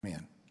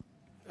Amen.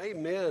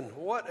 Amen.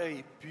 What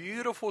a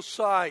beautiful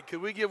sight.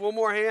 Could we give one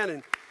more hand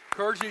and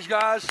encourage these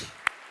guys?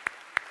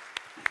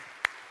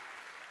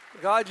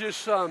 God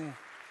just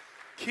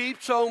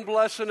keeps on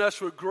blessing us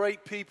with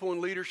great people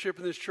and leadership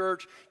in this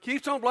church.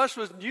 Keeps on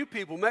blessing us with new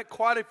people. Met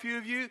quite a few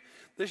of you.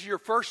 This is your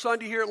first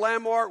Sunday here at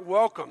Landmark.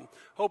 Welcome.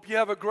 Hope you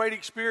have a great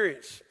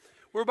experience.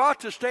 We're about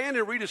to stand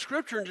and read a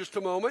scripture in just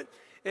a moment.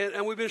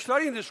 And we've been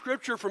studying the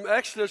scripture from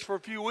Exodus for a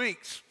few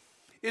weeks.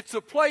 It's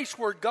a place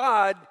where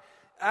God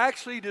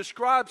actually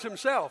describes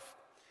himself.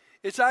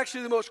 It's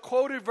actually the most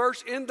quoted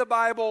verse in the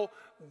Bible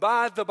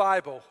by the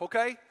Bible,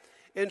 okay?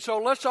 And so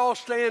let's all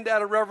stand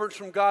out of reverence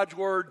from God's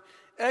word.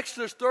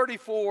 Exodus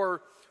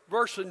 34,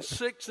 verses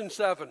 6 and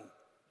 7.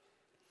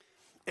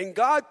 And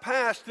God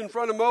passed in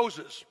front of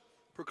Moses,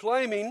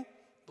 proclaiming,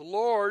 the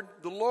Lord,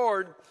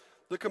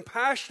 the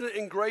compassionate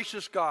and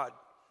gracious God,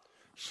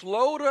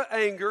 slow to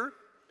anger,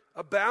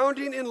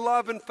 abounding in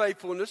love and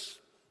faithfulness,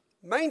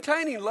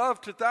 maintaining love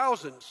to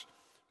thousands,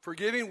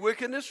 forgiving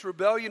wickedness,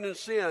 rebellion, and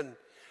sin.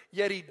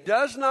 Yet he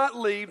does not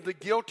leave the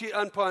guilty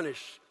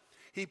unpunished.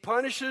 He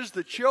punishes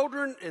the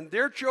children and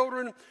their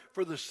children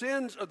for the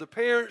sins of the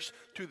parents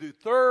to the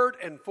third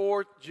and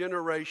fourth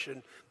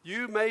generation.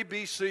 You may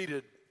be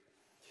seated.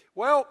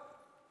 Well,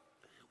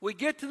 we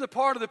get to the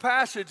part of the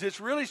passage that's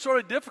really sort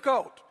of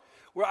difficult,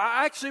 where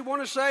I actually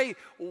want to say,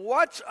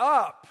 what's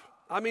up?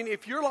 I mean,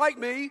 if you're like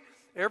me,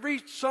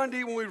 every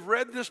Sunday when we've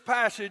read this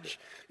passage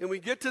and we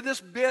get to this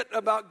bit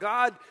about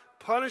God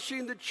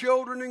punishing the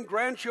children and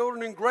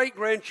grandchildren and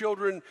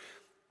great-grandchildren,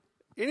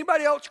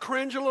 anybody else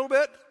cringe a little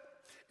bit?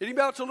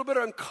 Anybody else a little bit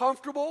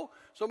uncomfortable?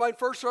 Somebody in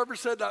first service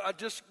said, I'm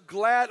just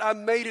glad I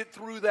made it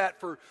through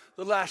that for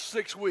the last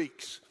 6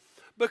 weeks.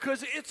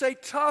 Because it's a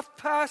tough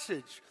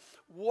passage.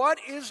 What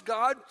is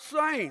God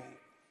saying?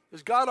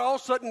 Is God all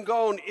of a sudden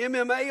going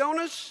MMA on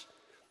us?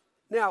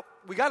 Now,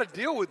 we got to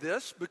deal with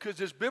this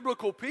because as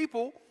biblical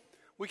people,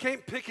 we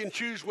can't pick and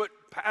choose what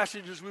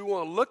passages we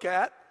want to look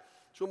at.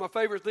 So one of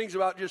my favorite things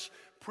about just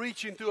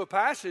preaching through a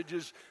passage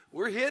is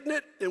we're hitting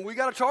it and we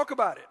got to talk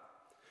about it.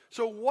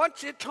 So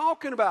what's it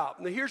talking about?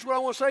 Now here's what I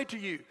want to say to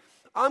you.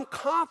 I'm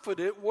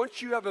confident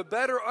once you have a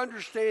better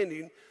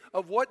understanding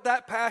of what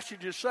that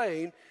passage is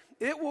saying,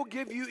 it will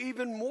give you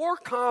even more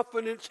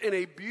confidence in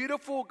a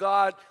beautiful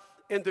God,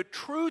 and the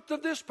truth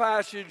of this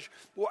passage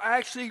will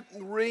actually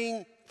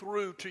ring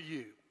through to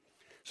you.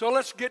 So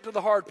let's get to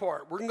the hard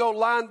part. We're going to go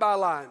line by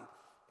line.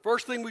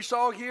 First thing we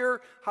saw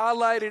here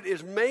highlighted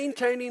is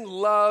maintaining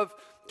love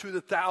to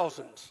the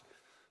thousands.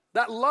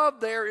 That love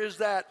there is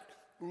that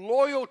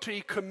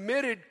loyalty,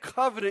 committed,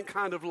 covenant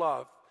kind of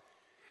love.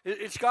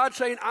 It's God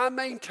saying, I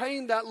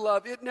maintain that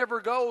love. It never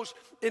goes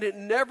and it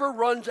never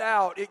runs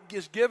out. It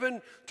is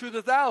given to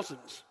the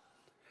thousands.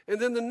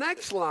 And then the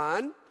next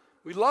line,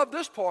 we love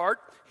this part,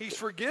 he's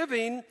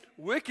forgiving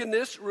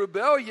wickedness,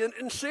 rebellion,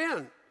 and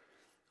sin.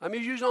 I mean,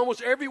 he's using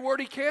almost every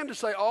word he can to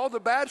say all the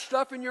bad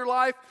stuff in your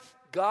life,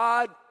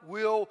 God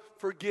will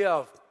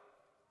forgive.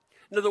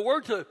 Now, the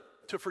word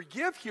to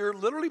forgive here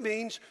literally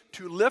means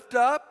to lift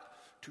up,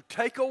 to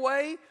take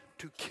away,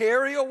 to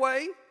carry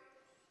away.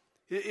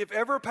 If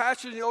ever a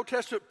passage in the Old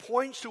Testament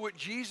points to what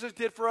Jesus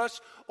did for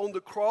us on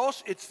the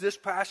cross, it's this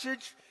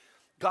passage.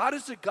 God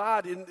is a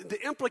God, and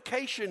the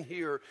implication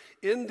here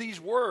in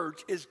these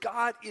words is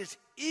God is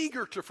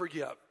eager to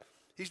forgive.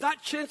 He's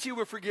not chintzy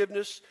with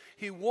forgiveness.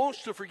 He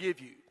wants to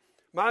forgive you.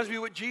 Reminds me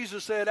of what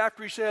Jesus said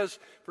after he says,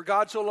 for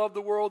God so loved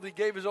the world that he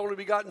gave his only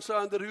begotten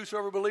Son, that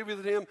whosoever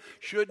believeth in him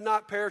should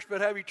not perish but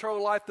have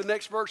eternal life. The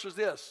next verse is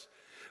this.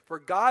 For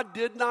God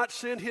did not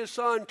send his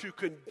Son to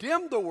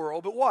condemn the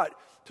world, but what?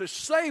 To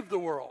save the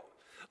world.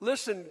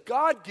 Listen,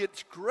 God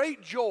gets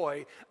great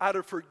joy out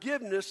of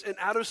forgiveness and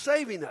out of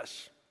saving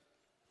us.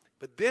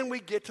 But then we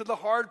get to the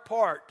hard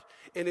part,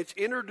 and it's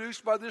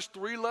introduced by this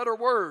three-letter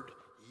word,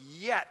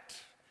 yet.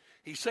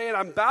 He's saying,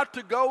 I'm about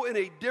to go in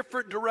a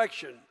different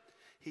direction.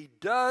 He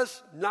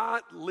does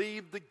not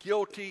leave the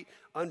guilty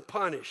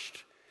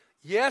unpunished.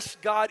 Yes,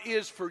 God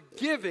is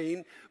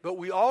forgiving, but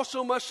we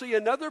also must see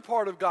another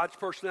part of God's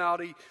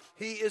personality.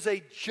 He is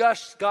a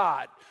just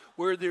God.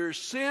 Where there is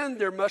sin,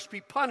 there must be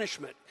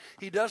punishment.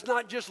 He does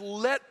not just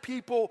let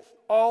people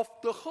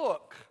off the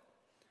hook.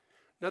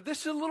 Now,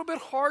 this is a little bit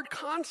hard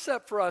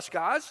concept for us,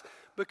 guys,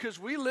 because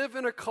we live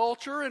in a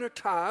culture and a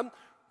time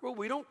where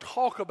we don't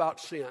talk about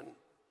sin.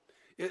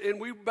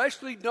 And we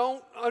basically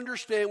don't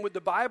understand what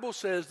the Bible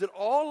says, that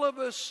all of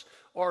us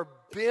are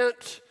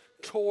bent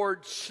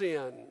towards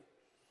sin.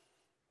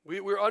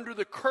 We're under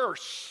the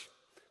curse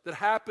that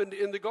happened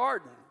in the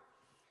garden.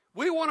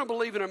 We want to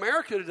believe in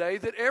America today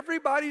that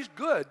everybody's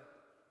good.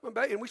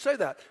 And we say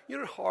that.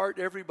 In heart,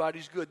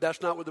 everybody's good.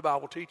 That's not what the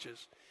Bible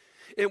teaches.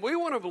 And we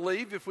want to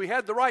believe if we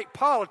had the right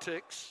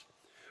politics,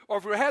 or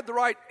if we had the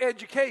right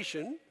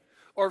education,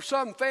 or if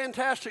some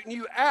fantastic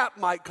new app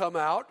might come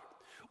out,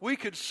 we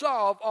could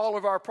solve all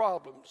of our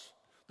problems.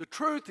 The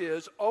truth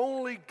is,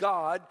 only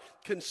God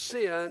can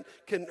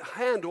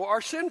handle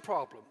our sin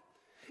problem.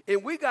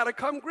 And we got to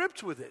come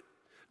grips with it.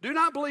 Do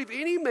not believe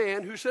any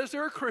man who says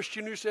they're a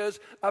Christian who says,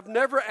 I've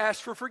never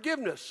asked for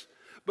forgiveness.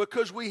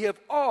 because we have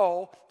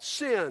all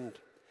sinned.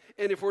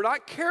 And if we're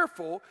not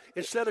careful,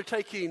 instead of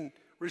taking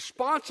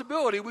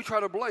responsibility, we try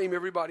to blame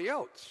everybody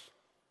else.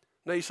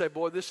 Now you say,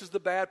 boy, this is the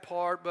bad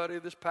part, buddy,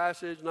 this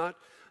passage,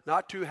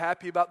 not too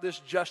happy about this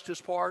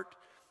justice part.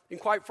 And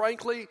quite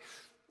frankly,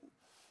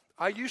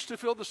 I used to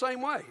feel the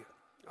same way.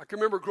 I can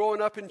remember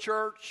growing up in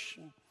church,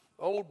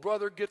 old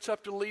brother gets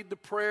up to lead the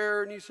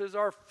prayer, and he says,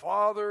 Our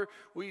Father,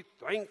 we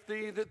thank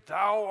thee that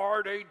thou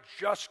art a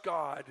just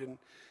God. And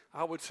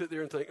I would sit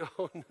there and think,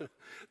 oh, no,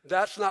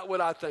 that's not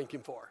what I thank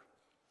him for.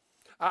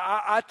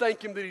 I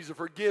thank him that he's a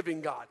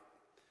forgiving God.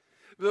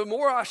 The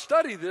more I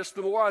study this,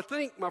 the more I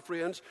think, my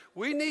friends,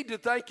 we need to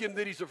thank him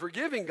that he's a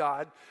forgiving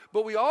God,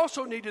 but we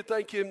also need to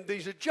thank him that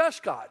he's a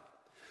just God.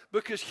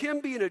 Because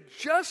him being a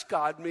just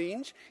God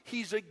means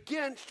he's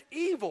against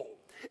evil.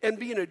 And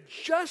being a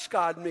just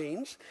God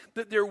means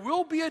that there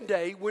will be a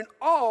day when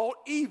all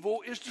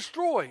evil is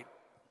destroyed.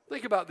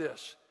 Think about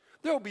this.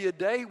 There will be a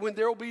day when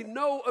there will be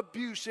no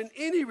abuse in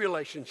any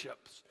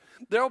relationships.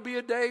 There will be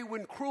a day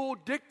when cruel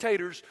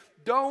dictators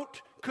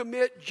don't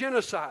commit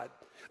genocide.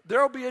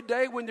 There will be a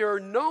day when there are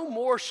no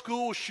more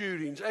school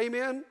shootings.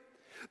 Amen?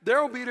 There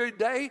will be a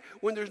day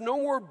when there's no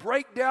more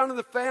breakdown of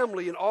the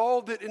family and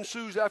all that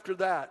ensues after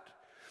that.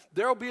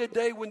 There will be a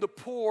day when the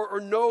poor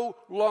are no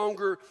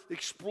longer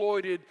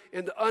exploited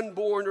and the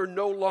unborn are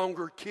no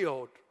longer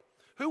killed.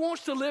 Who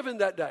wants to live in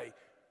that day?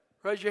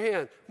 Raise your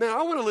hand. Man,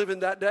 I want to live in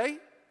that day.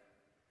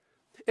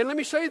 And let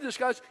me say this,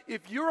 guys.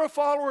 If you're a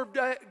follower of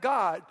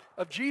God,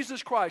 of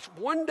Jesus Christ,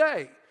 one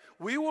day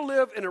we will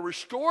live in a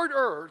restored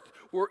earth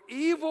where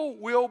evil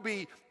will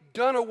be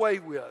done away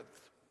with.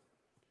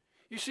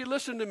 You see,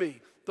 listen to me.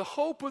 The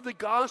hope of the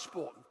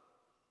gospel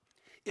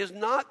is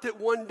not that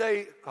one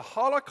day a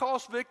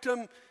Holocaust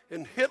victim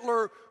and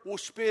Hitler will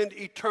spend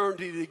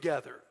eternity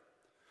together.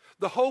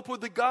 The hope of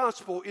the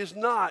gospel is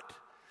not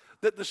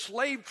that the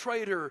slave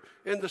trader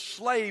and the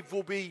slave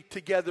will be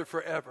together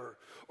forever,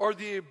 or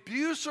the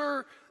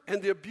abuser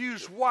and the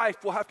abused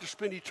wife will have to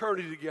spend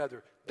eternity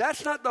together.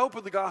 That's not the hope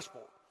of the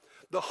gospel.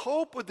 The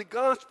hope of the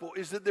gospel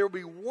is that there will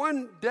be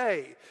one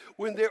day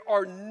when there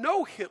are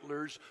no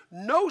Hitlers,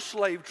 no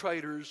slave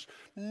traders,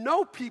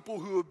 no people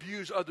who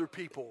abuse other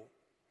people.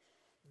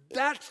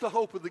 That's the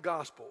hope of the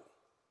gospel.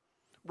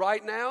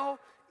 Right now,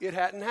 it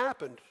hadn't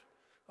happened.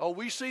 Oh,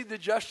 we see the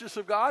justice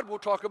of God. We'll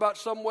talk about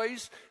some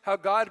ways how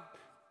God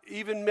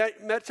even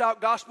mets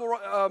out gospel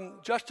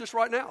justice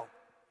right now.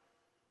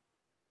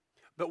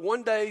 But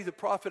one day, the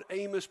prophet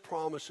Amos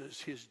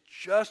promises his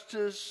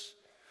justice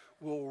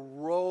will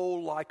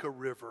roll like a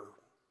river.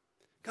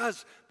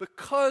 Guys,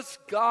 because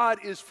God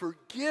is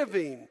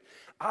forgiving,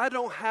 I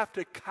don't have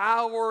to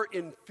cower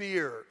in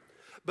fear.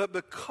 But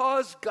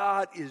because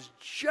God is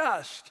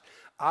just,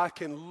 I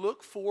can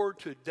look forward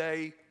to a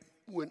day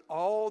when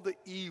all the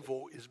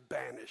evil is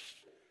banished.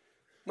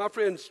 My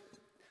friends,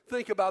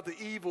 think about the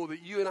evil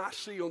that you and I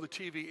see on the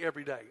TV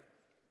every day.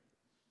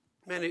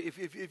 Man,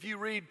 if you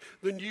read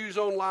the news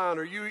online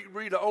or you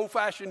read an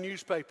old-fashioned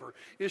newspaper,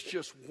 it's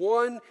just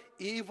one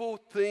evil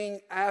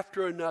thing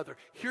after another.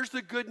 Here's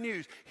the good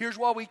news. Here's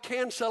why we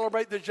can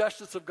celebrate the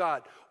justice of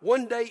God.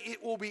 One day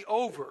it will be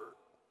over.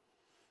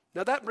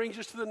 Now that brings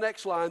us to the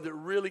next line that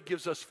really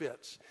gives us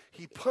fits.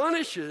 He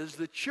punishes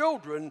the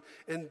children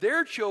and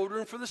their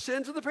children for the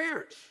sins of the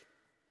parents.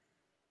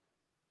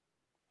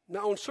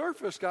 Now on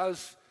surface,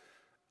 guys,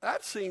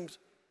 that seems,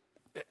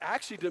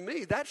 actually to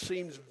me, that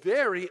seems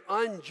very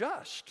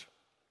unjust.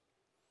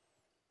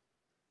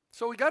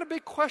 So we got a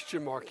big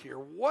question mark here.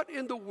 What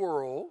in the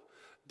world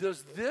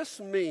does this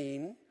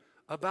mean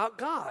about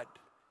God?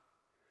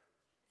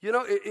 You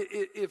know,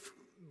 if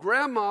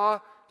grandma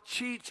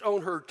cheats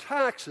on her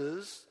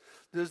taxes,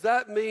 does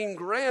that mean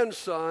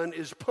grandson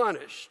is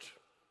punished?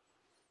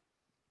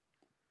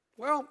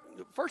 Well,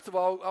 first of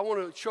all, I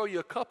want to show you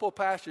a couple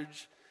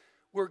passages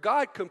where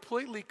God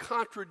completely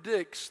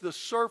contradicts the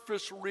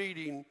surface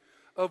reading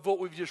of what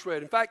we've just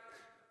read. In fact,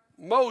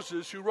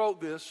 Moses, who wrote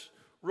this,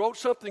 wrote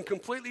something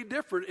completely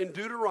different in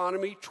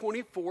Deuteronomy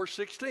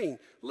 24:16.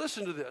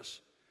 Listen to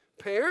this.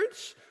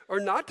 Parents are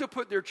not to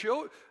put their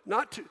children,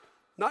 not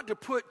to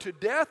put to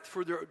death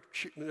for their,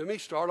 let me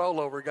start all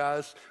over,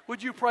 guys.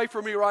 Would you pray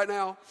for me right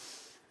now?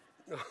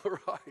 All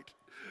right.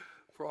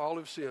 For all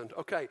have sinned.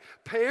 Okay.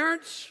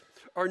 Parents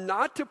are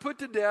not to put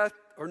to death,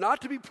 or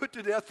not to be put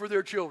to death for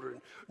their children,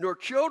 nor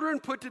children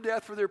put to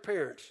death for their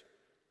parents.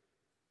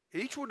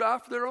 Each will die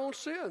for their own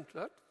sin.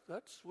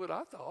 That's what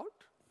I thought.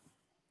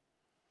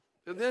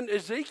 And then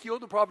Ezekiel,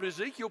 the prophet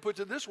Ezekiel, puts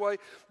it this way: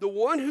 the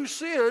one who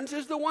sins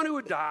is the one who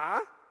would die.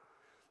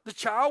 The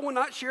child will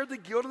not share the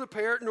guilt of the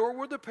parent, nor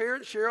will the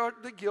parent share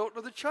the guilt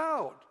of the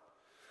child.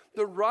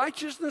 The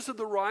righteousness of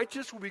the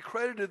righteous will be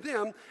credited to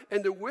them,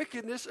 and the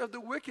wickedness of the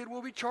wicked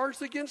will be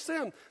charged against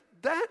them.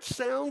 That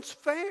sounds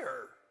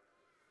fair.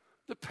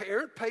 The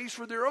parent pays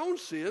for their own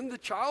sin, the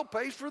child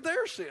pays for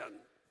their sin.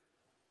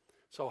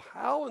 So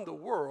how in the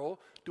world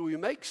do we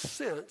make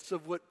sense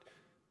of what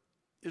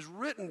is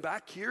written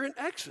back here in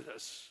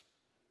Exodus?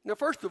 Now,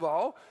 first of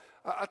all,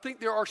 I think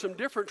there are some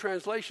different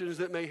translations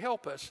that may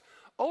help us.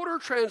 Older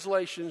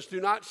translations do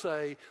not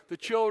say the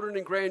children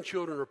and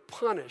grandchildren are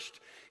punished.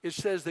 It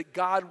says that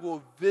God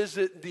will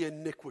visit the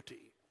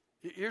iniquity.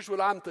 Here's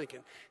what I'm thinking.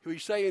 What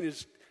he's saying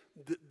is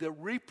the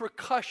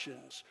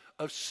repercussions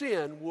of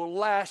sin will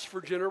last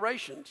for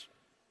generations.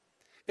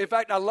 In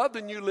fact, I love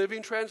the New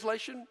Living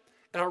Translation,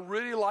 and I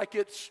really like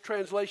its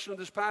translation of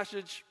this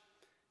passage.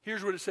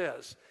 Here's what it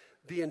says.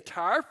 The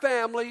entire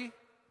family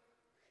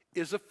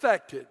is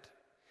affected,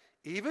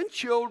 even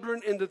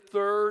children in the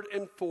third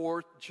and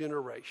fourth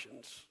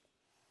generations.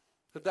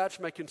 That's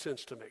making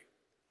sense to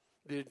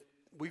me.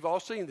 We've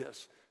all seen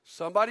this.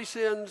 Somebody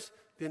sins,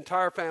 the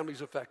entire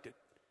family's affected.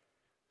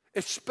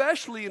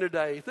 Especially in a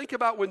day, think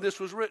about when this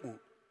was written.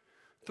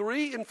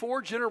 3 and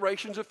 4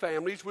 generations of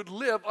families would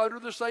live under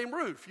the same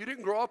roof. You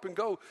didn't grow up and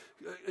go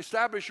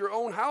establish your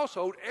own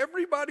household.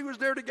 Everybody was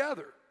there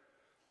together.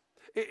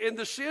 And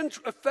the sins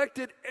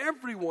affected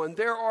everyone.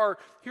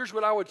 Here's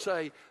what I would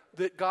say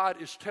that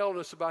God is telling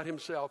us about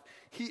himself.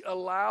 He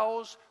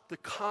allows the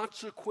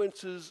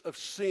consequences of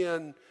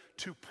sin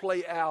to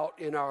play out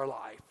in our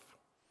life.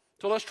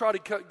 So let's try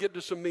to get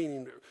to some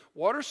meaning there.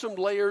 What are some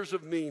layers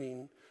of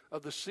meaning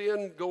of the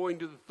sin going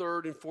to the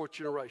third and fourth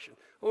generation?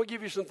 I want to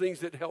give you some things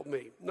that help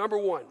me. Number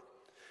one,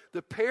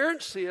 the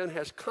parent's sin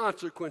has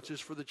consequences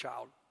for the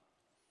child.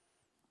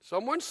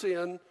 Someone's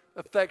sin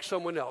affects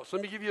someone else.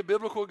 Let me give you a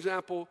biblical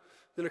example,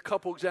 then a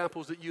couple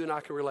examples that you and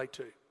I can relate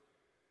to.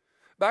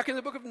 Back in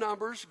the book of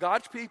Numbers,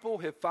 God's people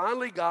have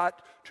finally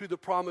got to the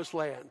promised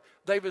land.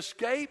 They've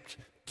escaped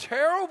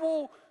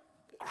terrible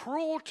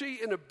cruelty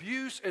and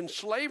abuse and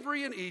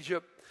slavery in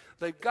Egypt.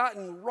 They've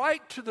gotten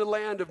right to the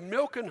land of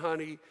milk and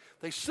honey.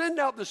 They send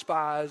out the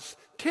spies.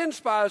 10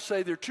 spies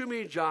say there are too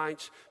many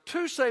giants.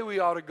 2 say we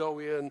ought to go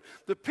in.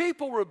 The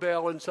people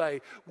rebel and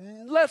say,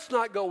 let's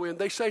not go in.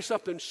 They say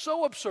something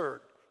so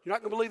absurd. You're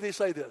not going to believe they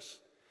say this.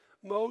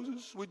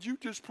 Moses, would you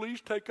just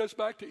please take us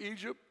back to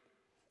Egypt?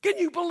 Can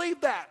you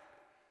believe that?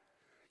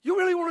 You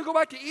really want to go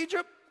back to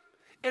Egypt?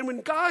 And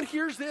when God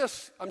hears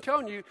this, I'm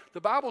telling you,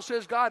 the Bible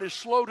says God is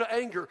slow to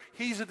anger.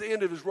 He's at the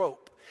end of his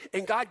rope.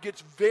 And God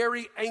gets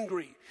very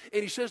angry.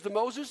 And he says to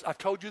Moses, I've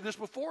told you this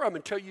before, I'm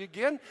going to tell you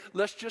again,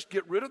 let's just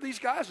get rid of these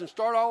guys and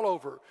start all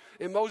over.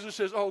 And Moses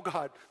says, oh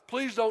God,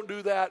 please don't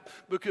do that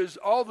because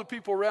all the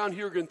people around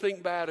here are going to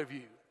think bad of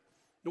you.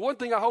 The one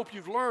thing I hope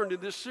you've learned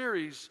in this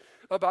series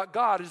about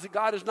God is that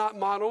God is not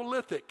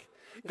monolithic.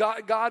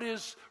 God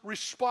is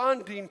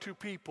responding to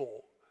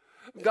people.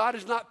 God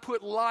has not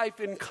put life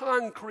in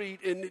concrete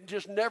and it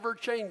just never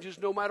changes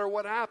no matter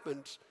what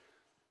happens.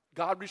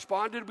 God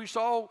responded, we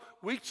saw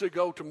weeks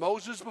ago, to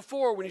Moses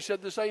before when he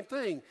said the same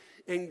thing.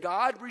 And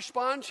God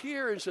responds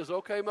here and says,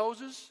 okay,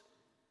 Moses,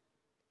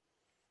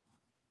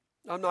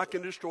 I'm not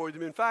going to destroy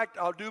them. In fact,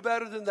 I'll do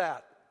better than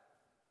that.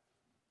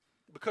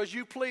 Because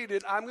you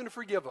pleaded, I'm going to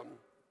forgive them.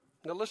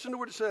 Now listen to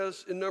what it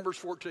says in Numbers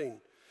 14.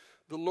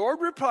 The Lord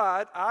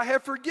replied, I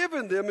have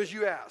forgiven them as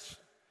you asked.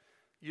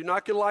 You're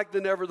not going to like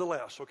the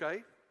nevertheless,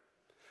 okay?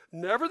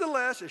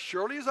 Nevertheless, as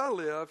surely as I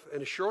live,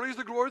 and as surely as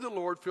the glory of the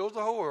Lord fills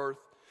the whole earth,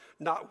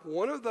 not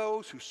one of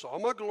those who saw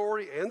my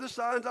glory and the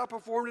signs I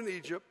performed in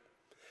Egypt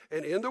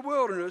and in the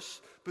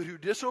wilderness, but who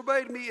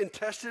disobeyed me and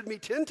tested me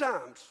 10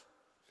 times,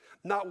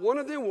 not one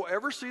of them will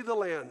ever see the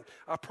land.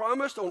 I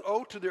promised on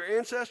oath to their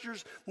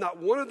ancestors,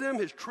 not one of them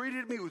has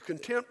treated me with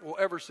contempt will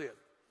ever see it.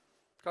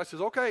 God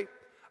says, okay,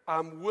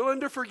 I'm willing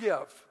to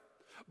forgive,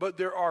 but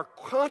there are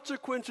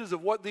consequences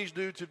of what these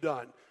dudes have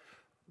done.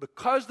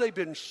 Because they've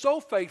been so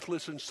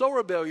faithless and so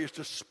rebellious,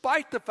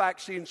 despite the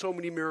fact seeing so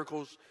many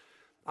miracles,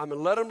 I'm going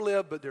to let them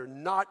live, but they're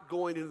not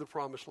going into the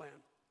promised land.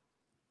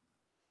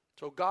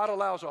 So God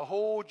allows a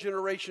whole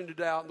generation to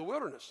die out in the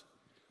wilderness.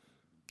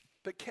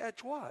 But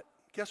catch what?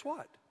 Guess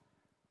what?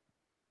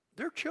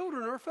 Their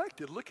children are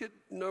affected. Look at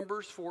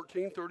Numbers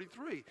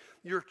 14:33.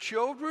 Your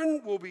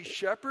children will be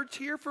shepherds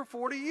here for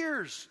 40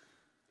 years.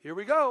 Here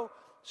we go.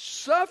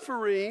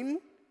 Suffering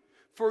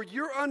for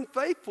your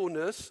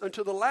unfaithfulness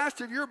until the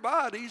last of your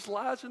bodies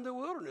lies in the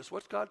wilderness.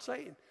 What's God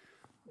saying?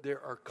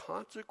 There are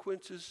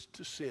consequences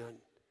to sin.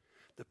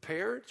 The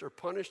parents are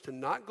punished to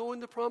not go in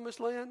the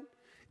promised land,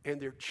 and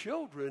their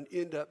children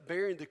end up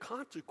bearing the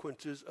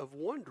consequences of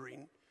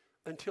wandering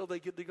until they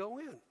get to go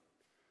in.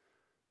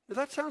 Now,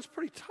 that sounds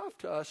pretty tough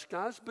to us,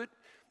 guys, but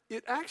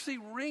it actually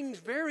rings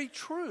very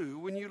true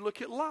when you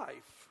look at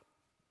life.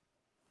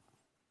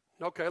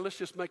 Okay, let's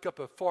just make up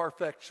a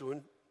far-fetched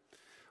one.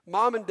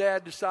 Mom and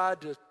Dad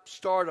decide to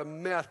start a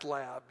meth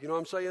lab. You know what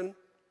I'm saying?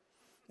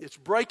 It's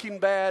Breaking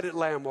Bad at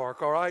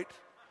Landmark, all right?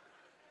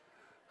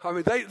 I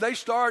mean, they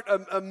start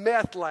a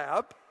meth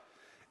lab,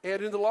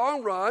 and in the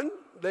long run,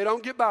 they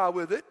don't get by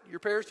with it. Your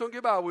parents don't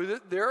get by with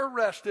it. They're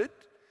arrested,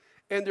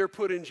 and they're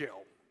put in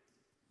jail.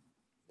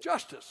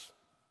 Justice.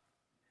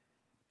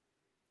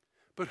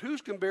 But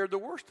who's going to bear the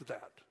worst of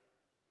that?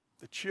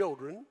 The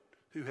children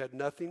who had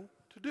nothing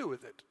to do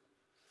with it.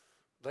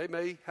 They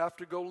may have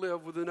to go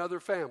live with another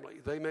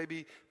family. They may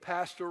be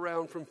passed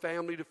around from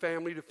family to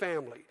family to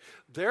family.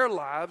 Their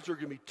lives are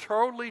going to be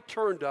totally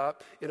turned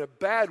up in a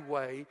bad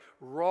way,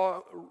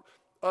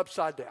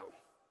 upside down.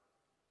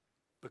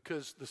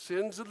 Because the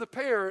sins of the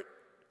parent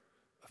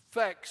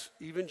affects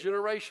even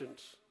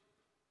generations.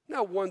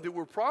 Now, one that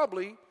we're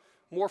probably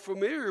more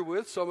familiar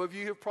with, some of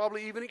you have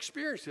probably even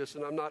experienced this,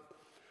 and I'm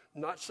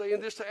not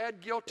saying this to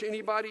add guilt to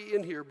anybody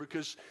in here,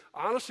 because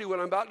honestly, what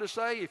I'm about to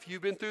say, if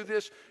you've been through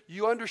this,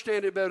 you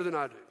understand it better than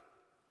I do.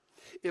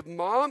 If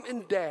mom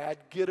and dad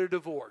get a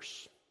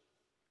divorce,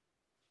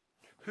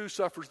 who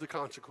suffers the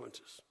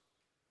consequences?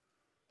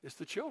 It's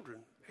the children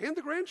and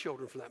the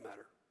grandchildren, for that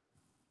matter.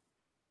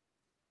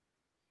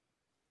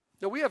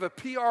 Now, we have a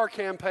PR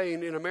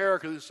campaign in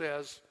America that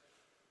says,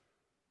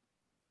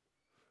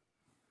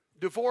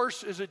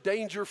 divorce is a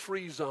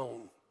danger-free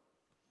zone.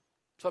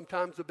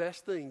 Sometimes the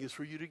best thing is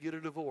for you to get a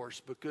divorce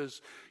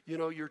because,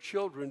 your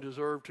children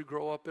deserve to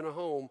grow up in a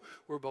home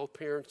where both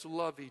parents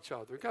love each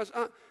other. Guys,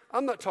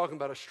 I'm not talking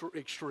about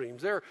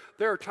extremes. There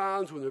are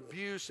times when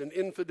abuse and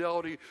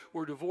infidelity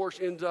where divorce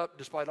ends up,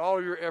 despite all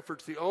of your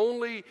efforts, the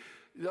only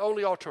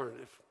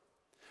alternative.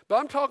 But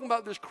I'm talking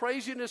about this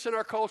craziness in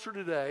our culture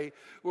today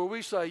where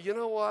we say, you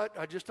know what,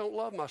 I just don't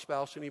love my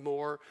spouse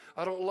anymore.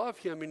 I don't love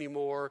him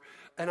anymore.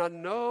 And I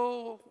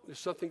know,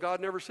 it's something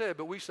God never said,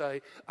 but we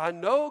say, I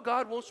know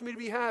God wants me to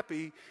be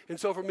happy, and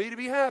so for me to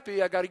be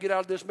happy, I got to get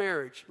out of this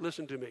marriage.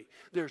 Listen to me.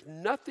 There's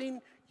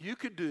nothing you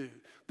could do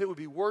that would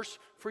be worse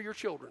for your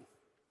children.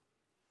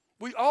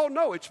 We all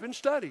know, it's been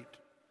studied.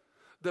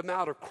 The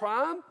amount of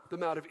crime, the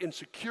amount of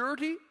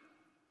insecurity,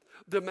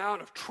 the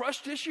amount of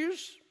trust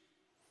issues,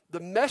 the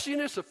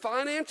messiness of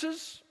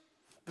finances,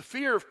 the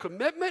fear of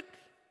commitment,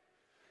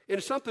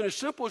 and something as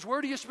simple as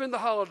where do you spend the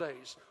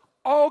holidays?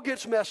 All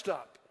gets messed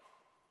up.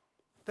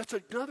 That's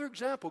another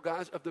example,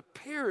 guys, of the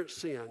parent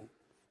sin.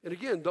 And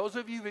again, those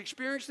of you who've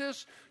experienced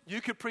this, you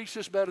could preach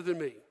this better than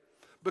me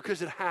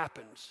because it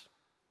happens.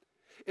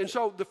 And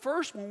so the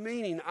first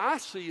meaning I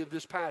see of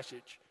this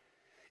passage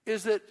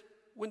is that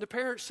when the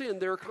parents sin,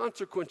 there are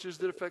consequences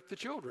that affect the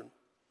children.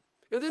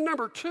 And then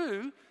number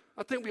two,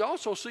 I think we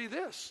also see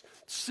this.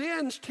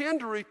 Sins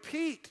tend to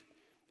repeat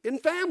in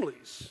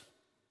families.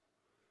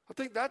 I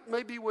think that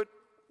may be what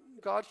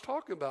God's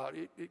talking about.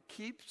 It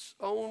keeps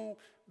on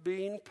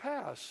being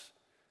passed.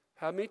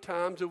 How many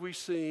times have we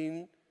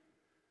seen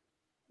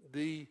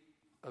the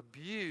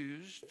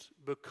abused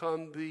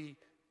become the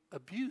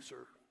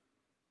abuser?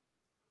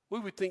 We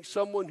would think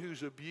someone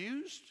who's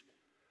abused,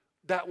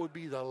 that would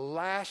be the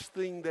last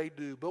thing they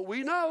do. But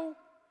we know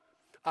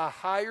a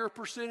higher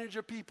percentage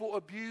of people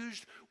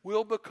abused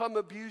will become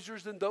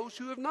abusers than those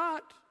who have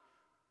not.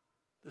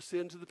 The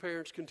sins of the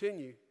parents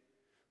continue.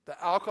 The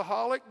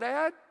alcoholic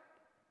dad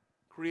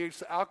creates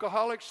the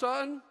alcoholic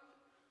son,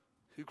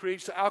 who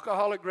creates the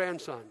alcoholic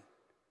grandson.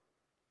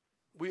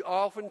 We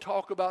often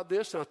talk about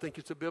this, and I think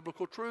it's a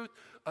biblical truth,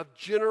 of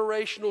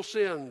generational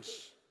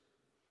sins.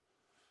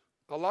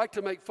 I like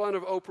to make fun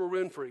of Oprah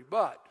Winfrey,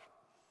 but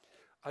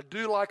I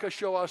do like a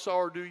show I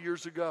saw her do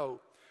years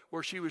ago,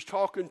 where she was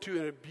talking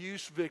to an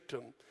abuse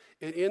victim.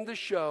 And in the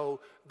show,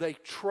 they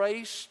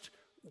traced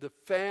the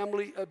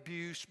family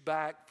abuse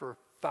back for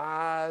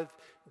 5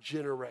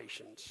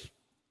 generations.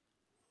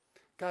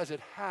 Guys, it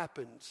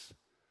happens.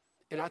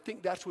 And I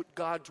think that's what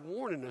God's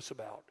warning us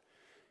about.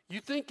 You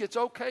think it's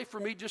okay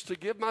for me just to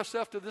give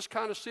myself to this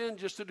kind of sin,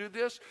 just to do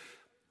this?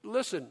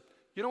 Listen,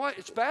 you know what?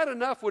 It's bad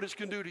enough what it's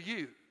going to do to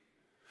you.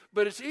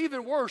 But it's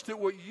even worse that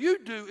what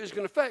you do is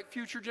going to affect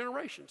future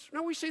generations.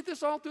 Now, we see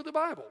this all through the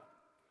Bible.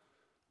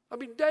 I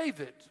mean,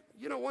 David,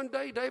 one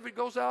day David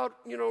goes out,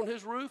 on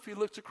his roof. He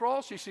looks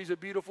across. He sees a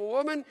beautiful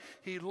woman.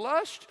 He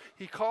lusts.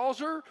 He calls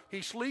her.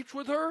 He sleeps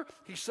with her.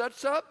 He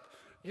sets up,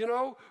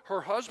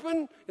 her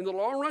husband in the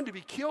long run to be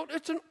killed.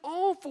 It's an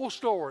awful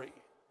story.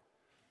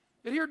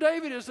 And here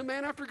David is the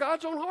man after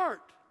God's own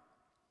heart.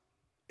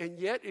 And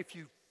yet, if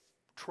you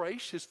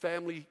trace his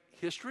family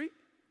history,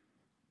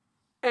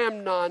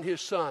 Amnon,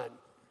 his son,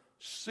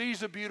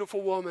 sees a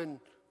beautiful woman,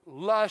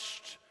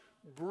 lusts,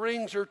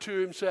 brings her to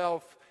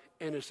himself,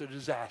 and it's a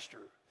disaster.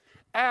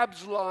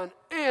 Absalom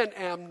and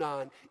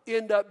Amnon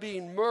end up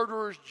being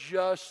murderers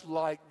just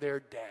like their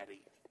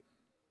daddy.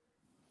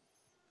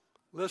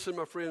 Listen,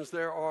 my friends,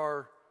 there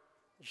are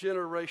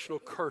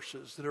generational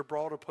curses that are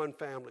brought upon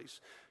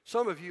families.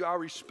 Some of you I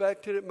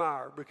respect and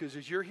admire because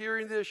as you're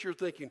hearing this, you're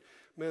thinking,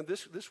 man,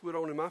 this went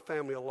on in my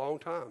family a long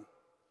time.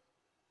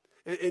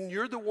 And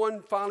you're the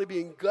one finally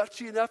being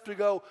gutsy enough to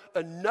go,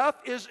 enough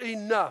is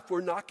enough.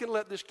 We're not going to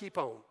let this keep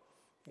on.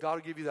 God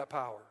will give you that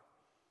power.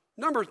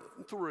 Number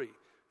 3,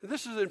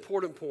 this is an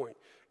important point.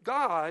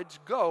 God's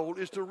goal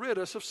is to rid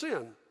us of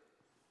sin.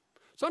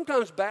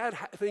 Sometimes bad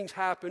things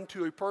happen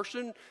to a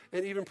person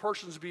and even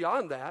persons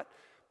beyond that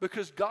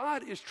because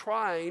God is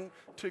trying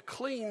to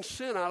clean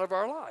sin out of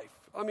our life.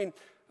 I mean,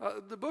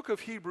 the book of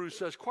Hebrews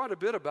says quite a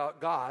bit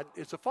about God.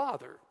 It's a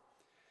father.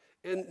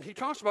 And he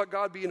talks about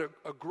God being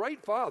a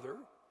great father.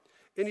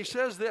 And he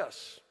says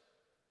this,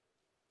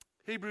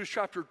 Hebrews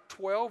chapter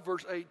 12,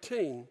 verse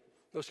 18.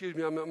 No, excuse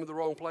me, I'm in the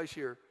wrong place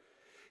here.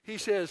 He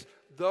says,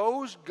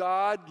 those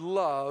God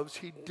loves,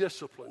 he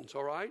disciplines,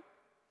 all right?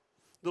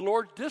 The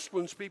Lord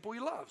disciplines people he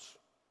loves.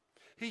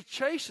 He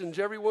chastens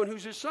everyone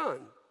who's his son.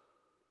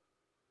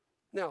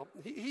 Now,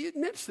 he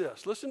admits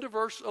this. Listen to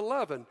verse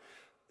 11.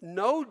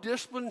 No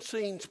discipline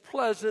seems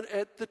pleasant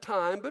at the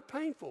time, but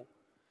painful.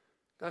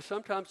 Now,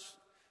 sometimes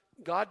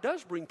God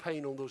does bring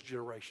pain on those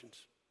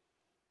generations.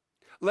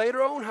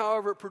 Later on,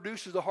 however, it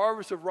produces a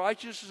harvest of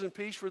righteousness and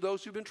peace for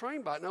those who've been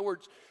trained by it. In other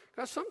words,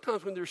 God,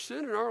 sometimes when there's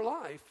sin in our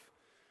life,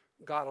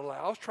 God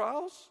allows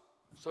trials.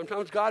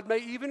 Sometimes God may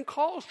even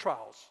cause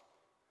trials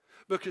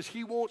because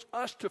he wants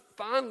us to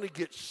finally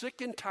get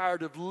sick and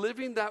tired of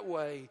living that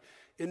way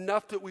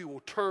enough that we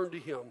will turn to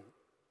him.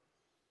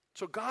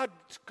 So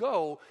God's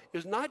goal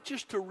is not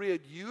just to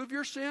rid you of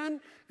your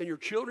sin and your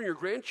children, your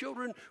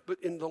grandchildren,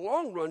 but in the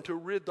long run to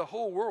rid the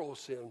whole world of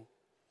sin.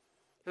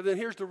 And then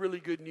here's the really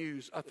good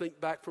news, I think,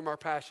 back from our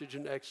passage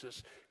in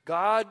Exodus.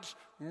 God's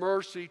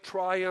mercy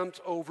triumphs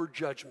over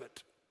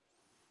judgment.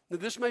 Now,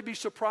 this may be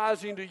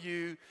surprising to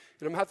you,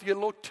 and I'm going to have to get a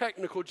little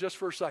technical just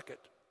for a second.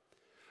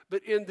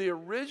 But in the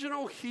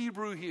original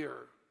Hebrew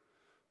here,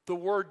 the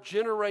word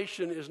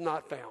generation is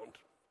not found.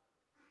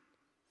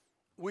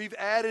 We've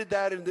added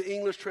that in the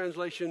English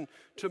translation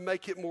to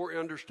make it more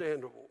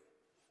understandable.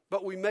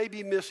 But we may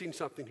be missing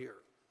something here.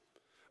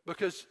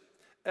 Because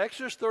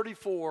Exodus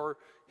 34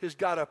 has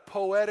got a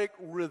poetic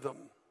rhythm.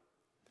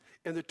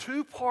 And the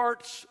two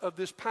parts of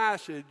this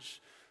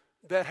passage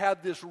that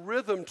have this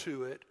rhythm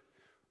to it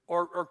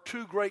are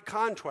two great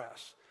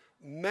contrasts.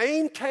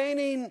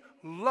 Maintaining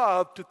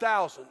love to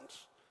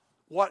thousands.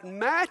 What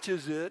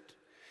matches it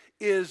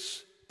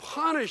is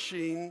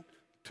punishing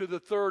to the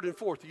third and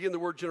fourth. Again, the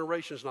word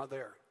generation is not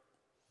there.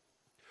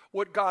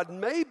 What God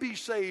may be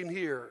saying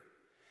here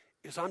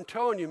is, I'm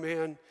telling you,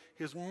 man,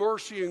 his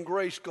mercy and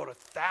grace go to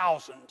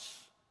thousands.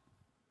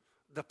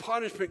 The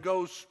punishment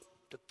goes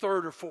to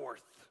third or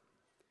fourth.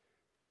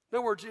 In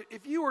other words,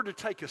 if you were to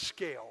take a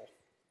scale,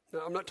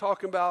 now I'm not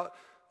talking about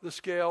the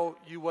scale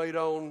you weighed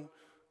on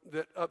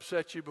that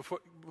upset you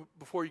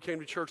before you came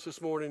to church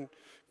this morning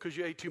because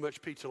you ate too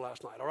much pizza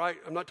last night, all right?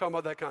 I'm not talking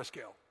about that kind of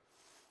scale.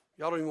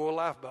 Y'all don't even want to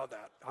laugh about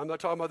that. I'm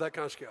not talking about that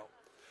kind of scale.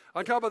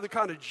 I'm talking about the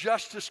kind of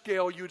justice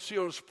scale you would see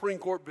on a Supreme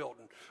Court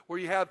building where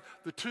you have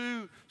the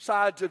two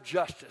sides of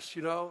justice,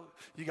 you know.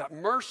 You got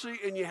mercy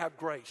and you have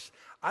grace.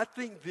 I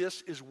think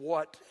this is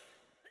what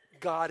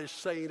God is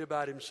saying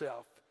about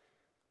himself.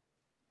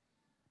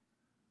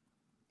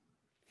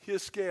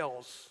 His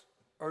scales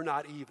are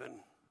not even.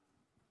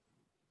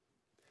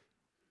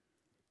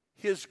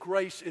 His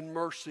grace and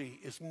mercy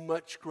is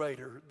much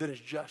greater than his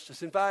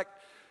justice. In fact,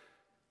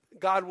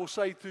 God will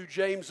say through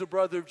James, the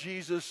brother of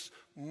Jesus,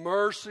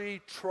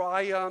 mercy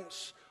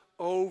triumphs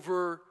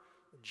over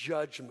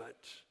judgment.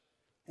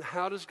 Now,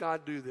 how does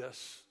God do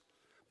this?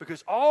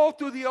 Because all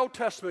through the Old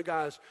Testament,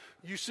 guys,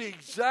 you see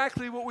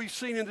exactly what we've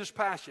seen in this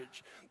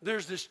passage.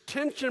 There's this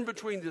tension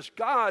between this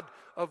God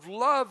of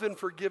love and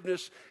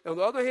forgiveness, and on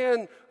the other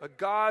hand, a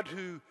God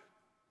who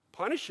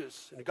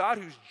punishes and a God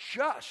who's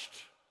just.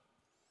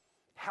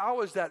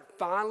 How is that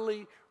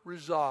finally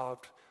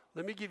resolved?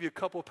 Let me give you a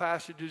couple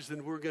passages,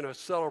 and we're going to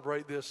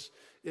celebrate this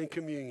in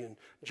communion.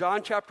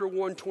 John chapter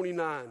 1,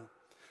 29.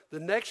 The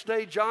next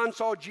day, John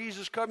saw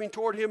Jesus coming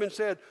toward him and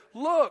said,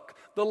 "Look,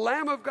 the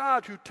Lamb of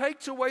God who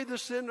takes away the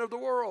sin of the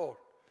world."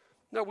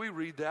 Now, we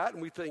read that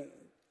and we think,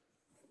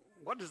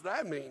 what does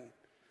that mean?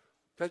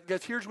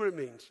 Guys, here's what it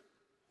means.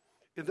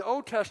 In the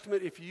Old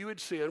Testament, if you had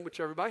sinned,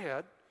 which everybody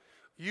had,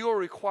 you are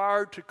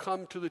required to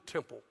come to the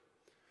temple.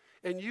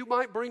 And you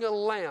might bring a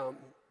lamb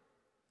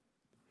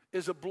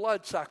as a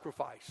blood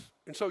sacrifice.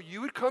 And so you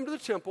would come to the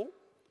temple,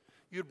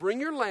 you'd bring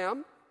your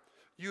lamb,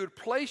 you would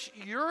place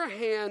your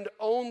hand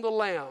on the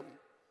lamb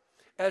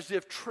as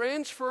if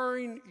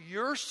transferring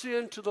your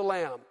sin to the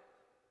lamb.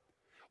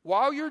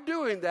 While you're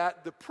doing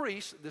that, the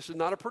priest, this is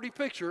not a pretty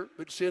picture,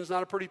 but sin's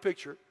not a pretty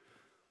picture,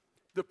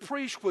 the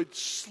priest would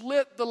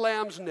slit the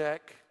lamb's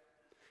neck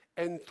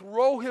and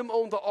throw him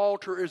on the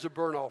altar as a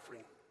burnt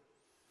offering.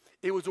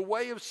 It was a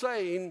way of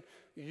saying,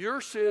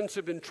 your sins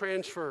have been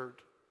transferred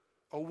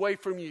away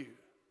from you.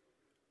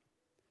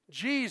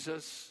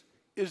 Jesus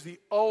is the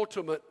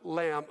ultimate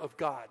Lamb of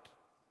God.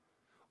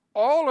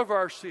 All of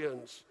our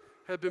sins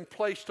have been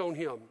placed on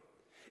him,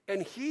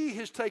 and he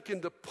has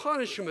taken the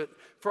punishment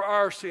for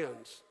our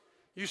sins.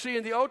 You see,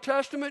 in the Old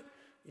Testament,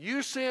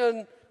 you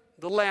sin,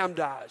 the Lamb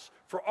dies.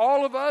 For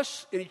all of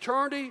us in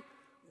eternity,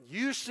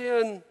 you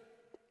sin,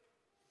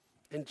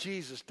 and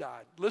Jesus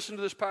died. Listen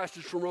to this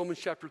passage from Romans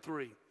chapter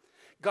 3.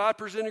 God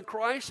presented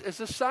Christ as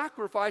a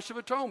sacrifice of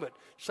atonement.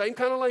 Same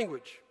kind of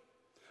language.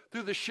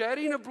 Through the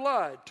shedding of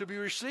blood to be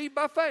received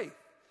by faith.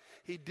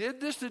 He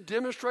did this to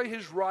demonstrate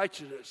his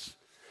righteousness,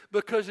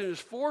 because in his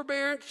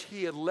forbearance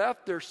he had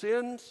left their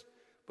sins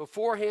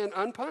beforehand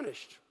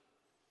unpunished.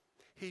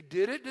 He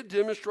did it to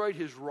demonstrate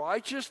his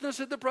righteousness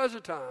at the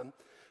present time,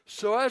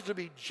 so as to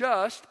be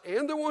just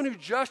and the one who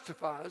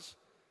justifies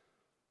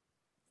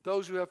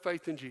those who have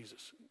faith in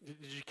Jesus.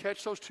 Did you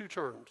catch those two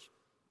terms?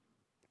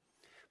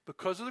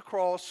 Because of the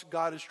cross,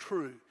 God is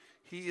true.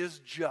 He is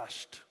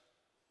just.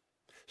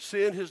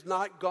 Sin has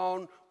not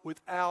gone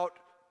without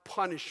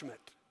punishment,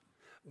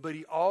 but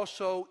he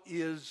also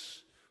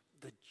is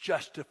the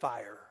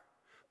justifier.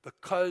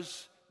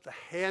 Because the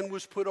hand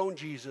was put on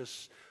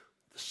Jesus,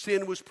 the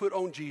sin was put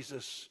on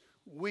Jesus,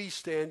 we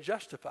stand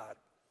justified.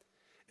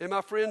 And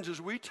my friends,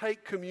 as we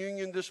take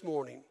communion this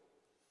morning,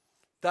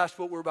 that's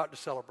what we're about to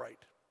celebrate.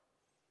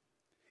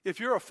 If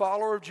you're a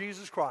follower of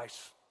Jesus Christ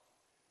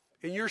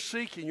and you're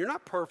seeking, you're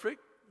not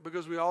perfect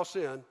because we all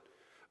sin,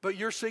 but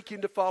you're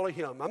seeking to follow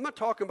him. I'm not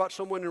talking about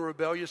someone in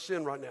rebellious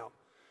sin right now.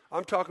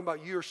 I'm talking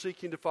about you are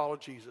seeking to follow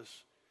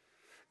Jesus.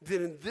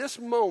 Then in this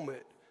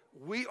moment,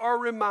 we are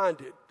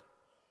reminded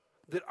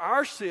that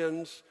our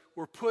sins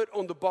were put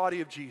on the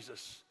body of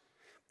Jesus,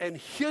 and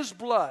his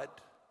blood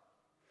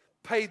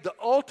paid the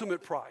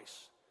ultimate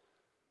price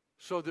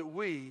so that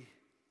we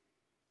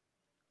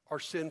are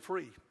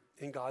sin-free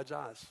in God's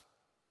eyes.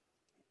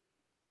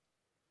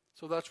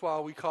 So that's why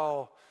we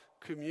call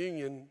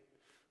communion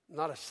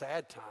not a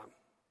sad time,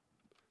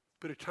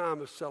 but a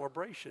time of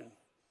celebration.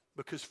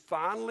 Because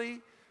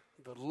finally,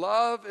 the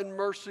love and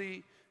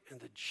mercy and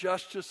the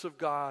justice of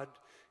God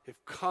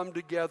have come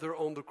together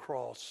on the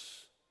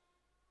cross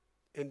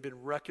and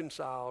been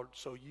reconciled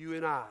so you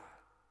and I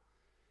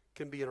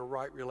can be in a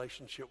right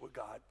relationship with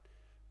God.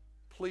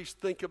 Please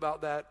think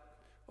about that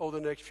over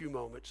the next few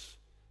moments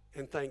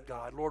and thank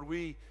God. Lord,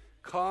 we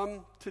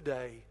come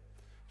today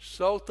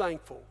so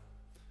thankful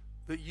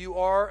that you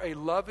are a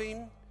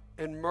loving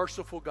and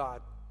merciful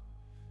God.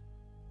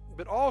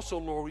 But also,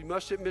 Lord, we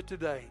must admit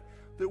today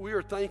that we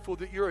are thankful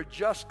that you're a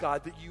just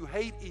God, that you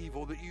hate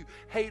evil, that you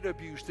hate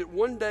abuse, that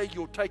one day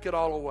you'll take it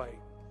all away.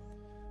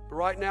 But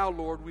right now,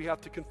 Lord, we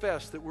have to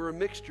confess that we're a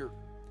mixture.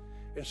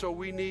 And so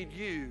we need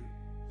you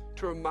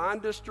to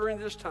remind us during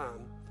this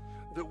time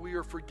that we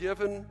are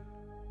forgiven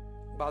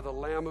by the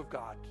Lamb of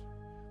God.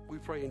 We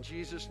pray in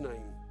Jesus'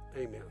 name,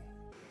 amen.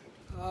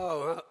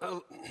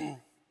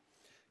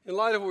 In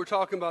light of what we're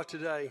talking about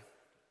today,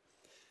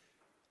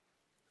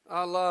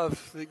 I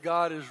love that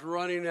God is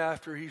running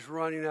after, he's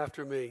running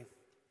after me.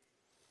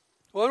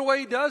 One way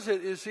he does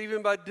it is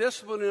even by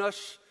disciplining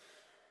us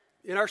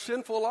in our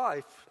sinful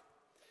life.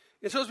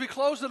 And so as we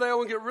close today, I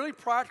want to get really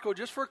practical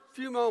just for a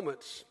few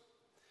moments.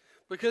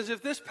 Because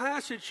if this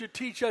passage should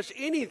teach us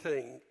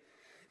anything,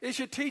 it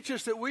should teach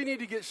us that we need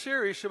to get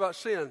serious about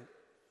sin.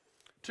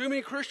 Too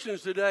many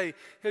Christians today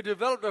have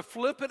developed a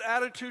flippant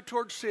attitude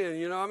towards sin.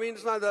 You know, I mean,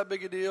 it's not that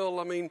big a deal.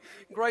 I mean,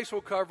 grace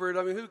will cover it.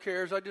 I mean, who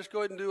cares? I just go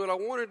ahead and do what I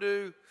want to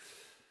do.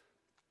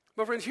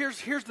 My friends,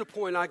 here's the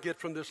point I get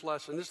from this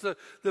lesson. This is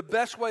the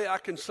best way I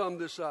can sum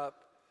this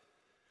up.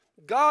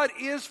 God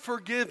is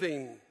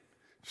forgiving.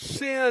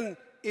 Sin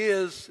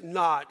is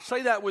not.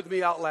 Say that with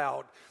me out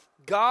loud.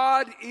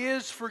 God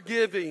is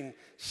forgiving.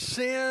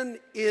 Sin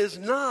is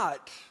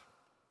not.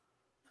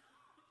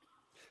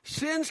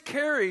 Sins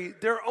carry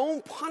their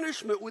own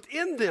punishment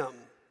within them.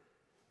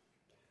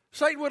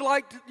 Satan would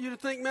like you to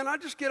think, man, I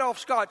just get off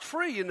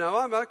scotch-free, you know.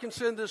 I can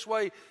sin this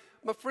way.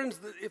 My friends,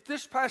 if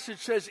this passage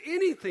says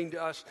anything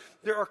to us,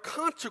 there are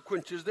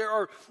consequences. There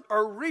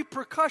are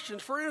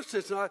repercussions. For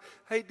instance, and I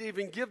hate to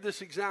even give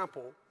this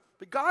example,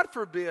 but God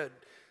forbid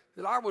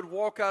that I would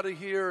walk out of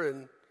here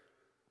and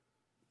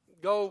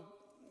go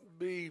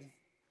be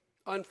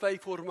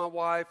unfaithful to my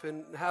wife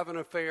and have an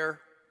affair.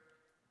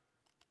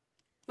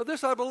 Now,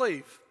 this I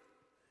believe.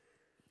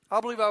 I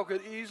believe I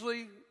could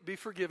easily be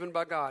forgiven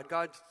by God.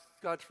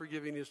 God's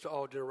forgiving is to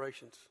all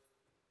generations.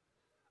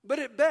 But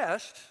at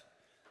best,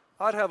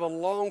 I'd have a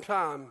long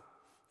time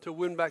to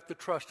win back the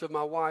trust of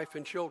my wife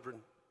and children.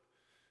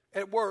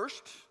 At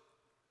worst,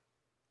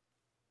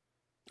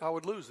 I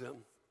would lose them.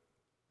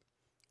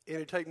 And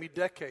it'd take me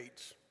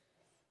decades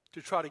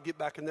to try to get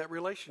back in that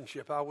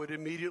relationship. I would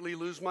immediately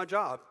lose my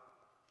job.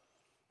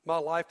 My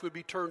life would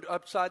be turned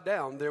upside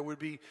down. There would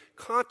be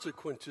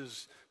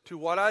consequences to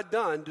what I'd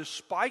done,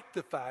 despite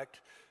the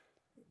fact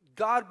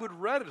God would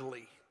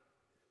readily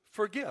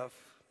forgive.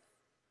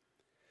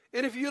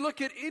 And if you look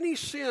at any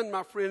sin,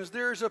 my friends,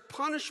 there is a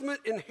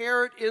punishment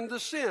inherent in the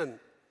sin.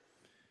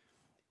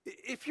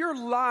 If you're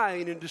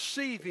lying and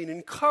deceiving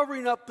and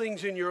covering up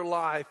things in your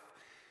life,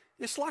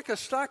 it's like a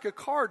stack of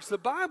cards. The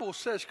Bible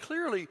says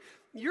clearly,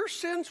 your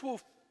sins will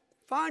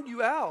find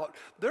you out.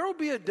 There will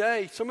be a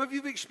day, some of you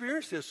have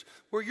experienced this,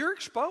 where you're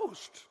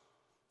exposed.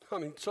 I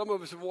mean, some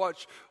of us have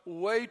watched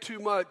way too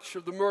much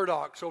of the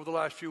Murdochs over the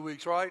last few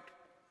weeks, right?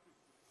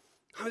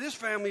 I mean, this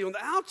family on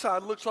the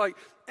outside looks like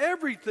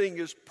everything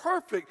is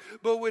perfect,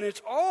 but when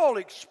it's all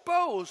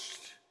exposed,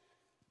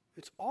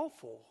 it's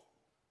awful.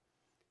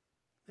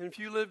 And if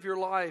you live your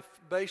life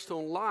based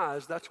on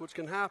lies, that's what's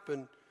going to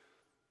happen.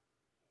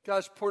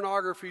 Guys,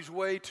 pornography is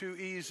way too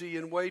easy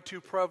and way too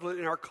prevalent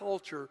in our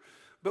culture,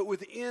 but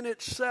within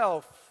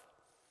itself,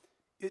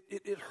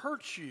 it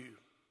hurts you.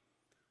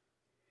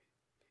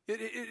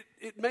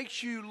 It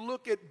makes you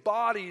look at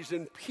bodies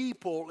and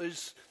people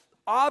as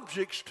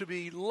objects to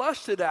be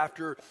lusted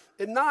after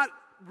and not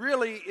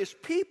really as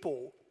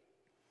people.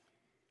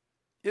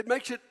 It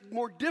makes it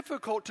more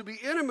difficult to be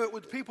intimate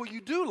with people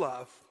you do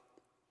love.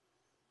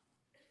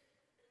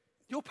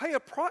 You'll pay a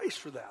price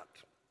for that.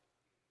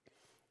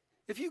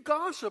 If you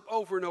gossip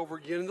over and over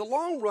again, in the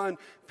long run,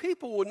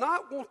 people will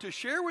not want to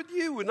share with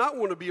you, will not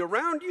want to be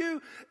around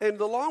you, and in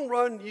the long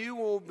run, you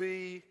will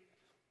be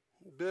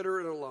bitter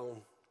and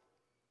alone.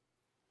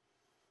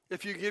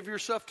 If you give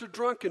yourself to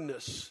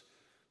drunkenness,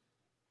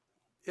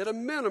 at a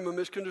minimum,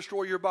 it's going to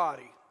destroy your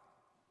body.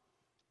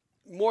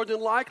 More than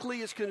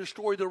likely, it's going to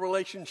destroy the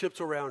relationships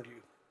around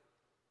you.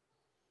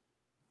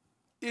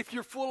 If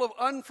you're full of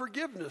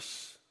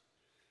unforgiveness,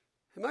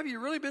 and maybe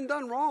you've really been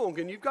done wrong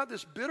and you've got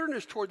this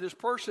bitterness toward this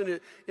person and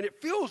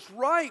it feels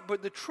right,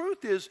 but the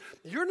truth is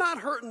you're not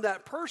hurting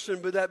that person,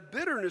 but that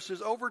bitterness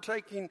is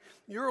overtaking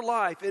your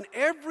life. And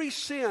every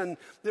sin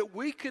that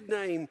we could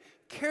name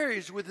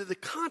carries with it the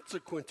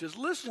consequences.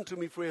 Listen to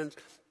me, friends.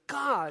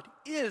 God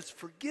is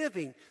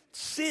forgiving.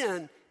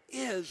 Sin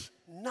is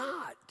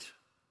not.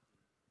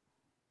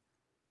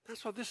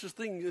 That's why this is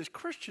the thing as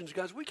Christians,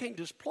 guys, we can't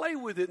just play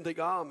with it and think,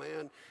 oh,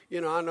 man,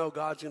 I know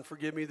God's going to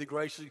forgive me, the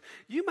grace is.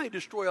 You may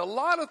destroy a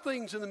lot of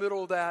things in the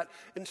middle of that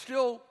and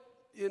still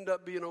end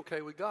up being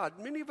okay with God.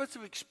 Many of us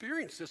have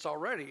experienced this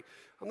already.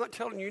 I'm not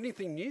telling you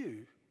anything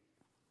new.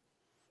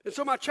 And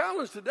so my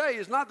challenge today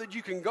is not that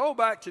you can go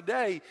back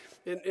today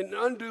and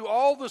undo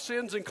all the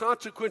sins and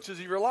consequences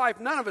of your life.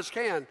 None of us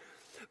can.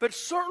 But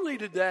certainly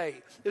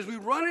today, as we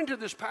run into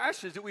this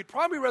passage that we'd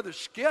probably rather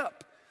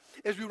skip,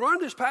 as we run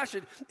this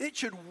passage, it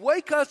should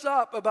wake us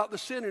up about the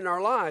sin in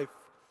our life.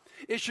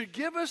 It should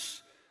give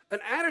us an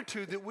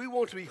attitude that we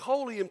want to be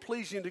holy and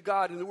pleasing to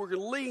God and that we're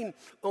going to lean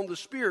on the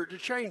Spirit to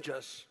change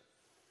us.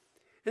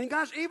 And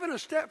guys, even a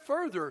step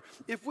further,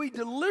 if we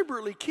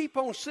deliberately keep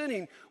on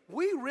sinning,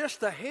 we risk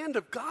the hand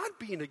of God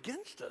being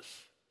against us.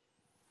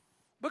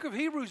 The book of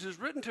Hebrews is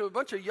written to a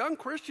bunch of young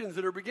Christians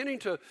that are beginning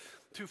to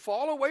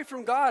fall away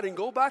from God and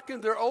go back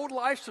into their old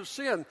lives of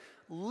sin.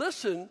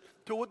 Listen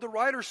to what the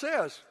writer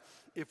says.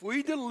 If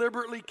we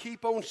deliberately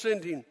keep on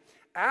sinning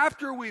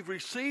after we've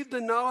received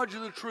the knowledge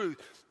of the truth,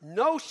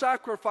 no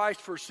sacrifice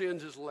for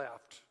sins is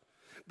left,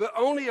 but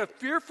only a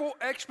fearful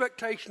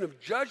expectation of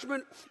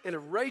judgment and a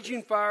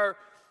raging fire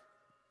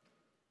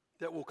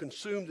that will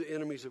consume the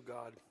enemies of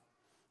God.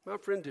 My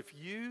friend, if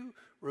you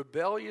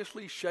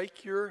rebelliously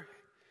shake your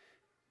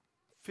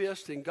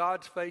fist in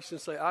God's face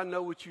and say, I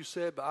know what you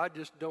said, but I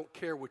just don't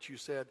care what you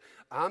said.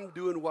 I'm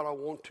doing what I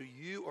want to.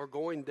 You are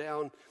going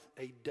down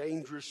a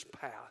dangerous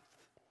path.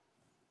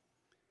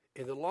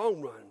 In the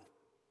long run,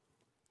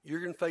 you're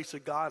going to face a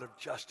God of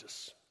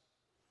justice.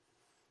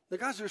 Now,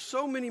 guys, there's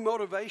so many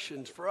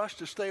motivations for us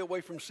to stay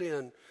away from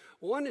sin.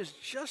 One is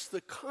just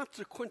the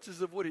consequences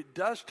of what it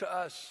does to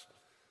us,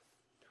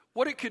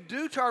 what it could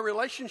do to our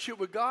relationship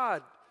with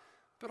God,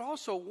 but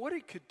also what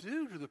it could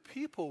do to the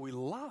people we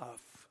love.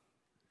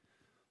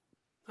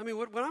 I mean,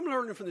 what I'm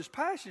learning from this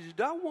passage is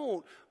I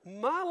want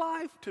my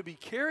life to be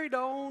carried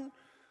on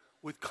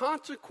with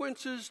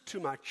consequences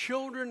to my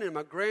children and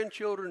my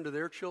grandchildren, to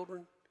their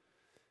children.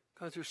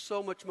 Because there's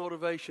so much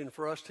motivation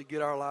for us to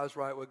get our lives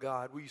right with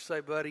God. Will you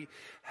say, buddy,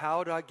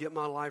 how do I get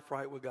my life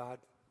right with God?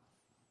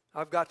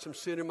 I've got some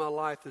sin in my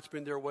life that's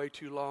been there way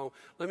too long.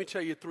 Let me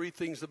tell you 3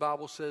 things the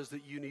Bible says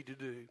that you need to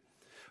do.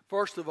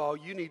 First of all,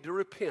 you need to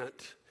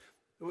repent.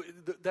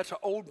 That's an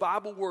old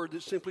Bible word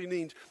that simply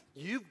means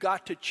you've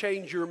got to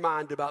change your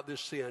mind about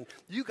this sin.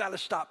 You've got to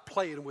stop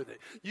playing with it.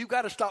 You've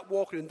got to stop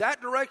walking in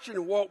that direction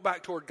and walk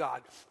back toward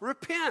God.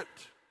 Repent.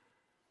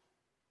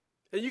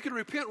 And you can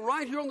repent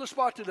right here on the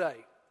spot today.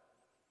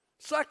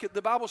 Second,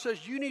 the Bible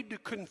says you need to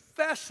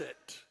confess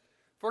it.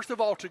 First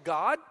of all, to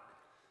God.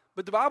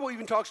 But the Bible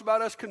even talks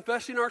about us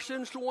confessing our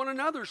sins to one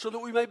another so that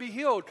we may be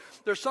healed.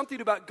 There's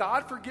something about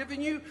God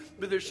forgiving you,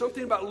 but there's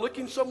something about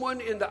looking someone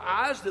in the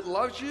eyes that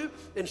loves you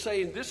and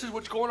saying, this is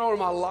what's going on in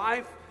my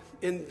life,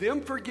 and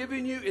them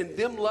forgiving you and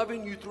them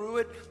loving you through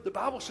it. The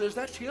Bible says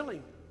that's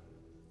healing.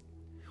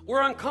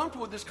 We're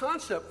uncomfortable with this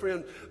concept,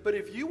 friend, but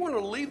if you want to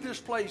leave this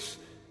place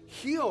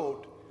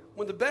healed,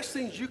 one of the best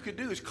things you could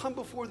do is come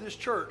before this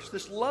church,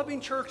 this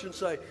loving church, and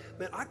say,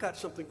 man, I got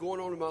something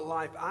going on in my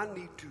life. I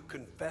need to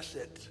confess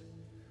it.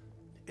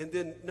 And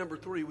then number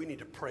 3, we need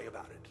to pray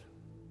about it.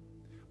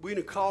 We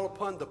need to call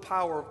upon the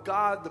power of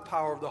God, the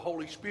power of the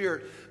Holy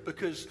Spirit,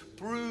 because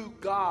through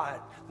God,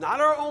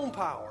 not our own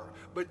power,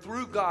 but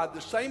through God,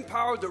 the same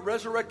power that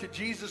resurrected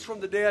Jesus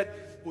from the dead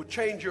will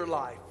change your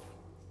life.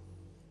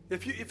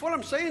 If what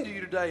I'm saying to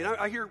you today, and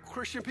I hear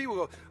Christian people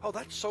go, oh,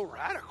 that's so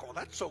radical,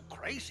 that's so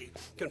crazy.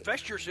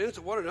 Confess your sins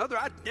to one another.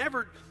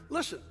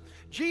 Listen,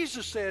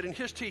 Jesus said in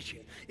his teaching,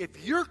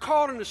 if you're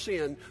caught in a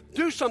sin,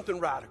 do something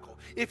radical.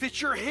 If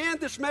it's your hand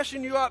that's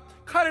messing you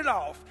up, cut it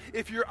off.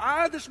 If your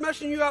eye that's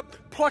messing you up,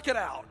 pluck it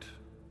out.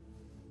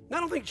 Now, I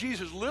don't think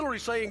Jesus is literally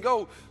saying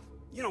go,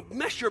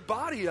 mess your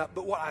body up.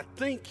 But what I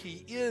think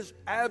he is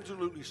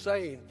absolutely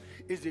saying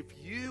is if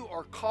you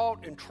are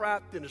caught and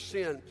trapped in a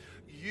sin,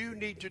 you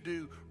need to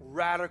do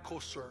radical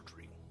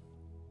surgery.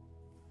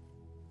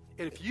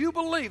 And if you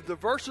believe the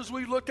verses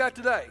we looked at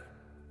today,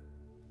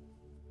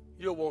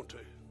 you'll want to.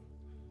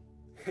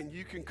 and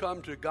you can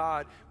come to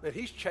God, and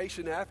He's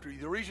chasing after you.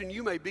 The reason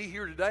you may be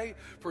here today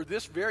for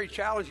this very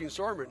challenging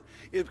sermon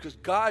is because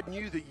God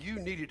knew that you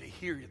needed to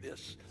hear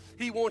this.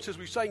 He wants, as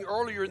we sang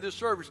earlier in this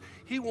service,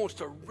 He wants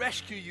to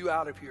rescue you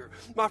out of here.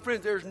 My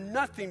friends, there's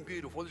nothing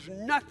beautiful, there's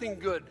nothing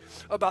good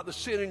about the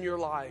sin in your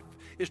life.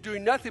 It's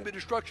doing nothing but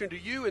destruction to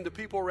you and the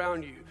people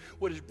around you.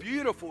 What is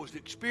beautiful is to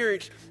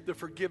experience the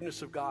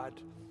forgiveness of God.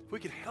 If we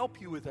can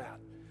help you with that,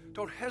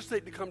 don't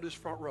hesitate to come to this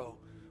front row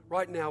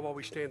right now while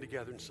we stand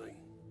together and sing.